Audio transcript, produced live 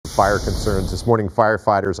Fire concerns this morning.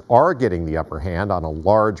 Firefighters are getting the upper hand on a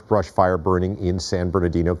large brush fire burning in San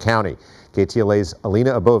Bernardino County. KTLA's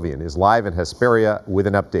Ellina Abovian is live in Hesperia with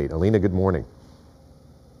an update. Ellina, good morning.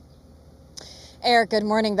 Eric, good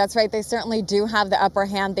morning. That's right. They certainly do have the upper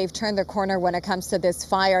hand. They've turned the corner when it comes to this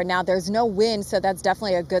fire. Now, there's no wind, so that's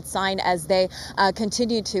definitely a good sign as they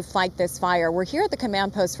continue to fight this fire. We're here at the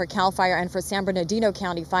command post for CAL FIRE and for San Bernardino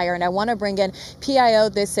County Fire, and I want to bring in PIO.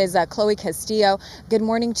 This is Chloe Castillo. Good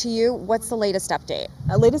morning to you. What's the latest update?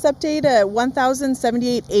 Latest update,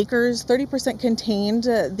 1,078 acres, 30% contained.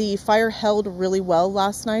 The fire held really well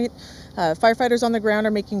last night. Firefighters on the ground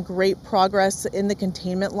are making great progress in the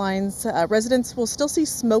containment lines. Residents will still see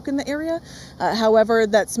smoke in the area. However,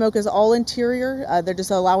 that smoke is all interior. They're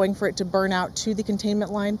just allowing for it to burn out to the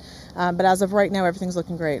containment line. But as of right now, everything's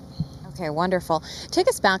looking great. Okay, wonderful. Take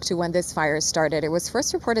us back to when this fire started. It was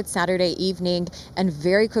first reported Saturday evening and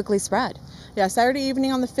very quickly spread. Yeah, Saturday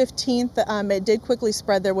evening on the 15th, it did quickly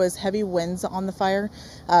spread. There was heavy winds on the fire.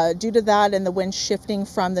 Due to that and the wind shifting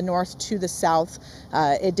from the north to the south,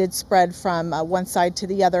 it did spread from one side to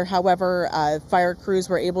the other. However, fire crews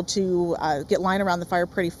were able to get line around the fire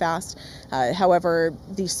pretty fast. However,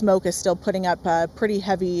 the smoke is still putting up pretty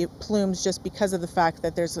heavy plumes just because of the fact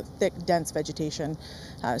that there's a thick, dense vegetation.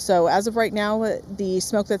 So as of right now, the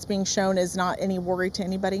smoke that's being shown is not any worry to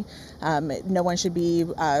anybody. No one should be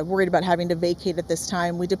worried about having to vacate at this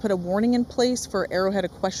time. We did put a warning in place for Arrowhead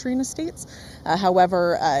Equestrian Estates.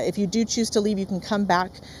 However, if you do choose to leave, you can come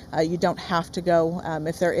back. You don't have to go.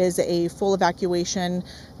 If there is a full evacuation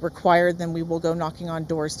required, then we will go knocking on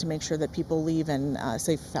doors to make sure that people leave in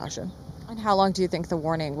safe fashion. And how long do you think the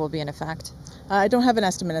warning will be in effect? I don't have an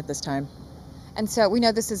estimate at this time. And so we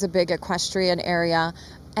know this is a big equestrian area.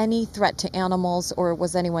 Any threat to animals, or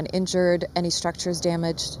was anyone injured? Any structures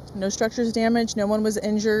damaged? No structures damaged. No one was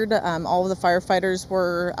injured. All of the firefighters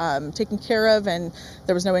were taken care of, and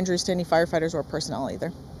there was no injuries to any firefighters or personnel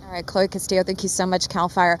either. All right, Chloe Castillo, thank you so much, CAL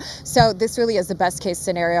FIRE. So this really is the best case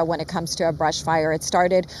scenario when it comes to a brush fire. It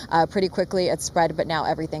started pretty quickly, it spread, but now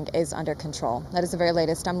everything is under control. That is the very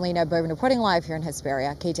latest. I'm Ellina Abovian reporting live here in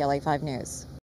Hesperia, KTLA 5 News.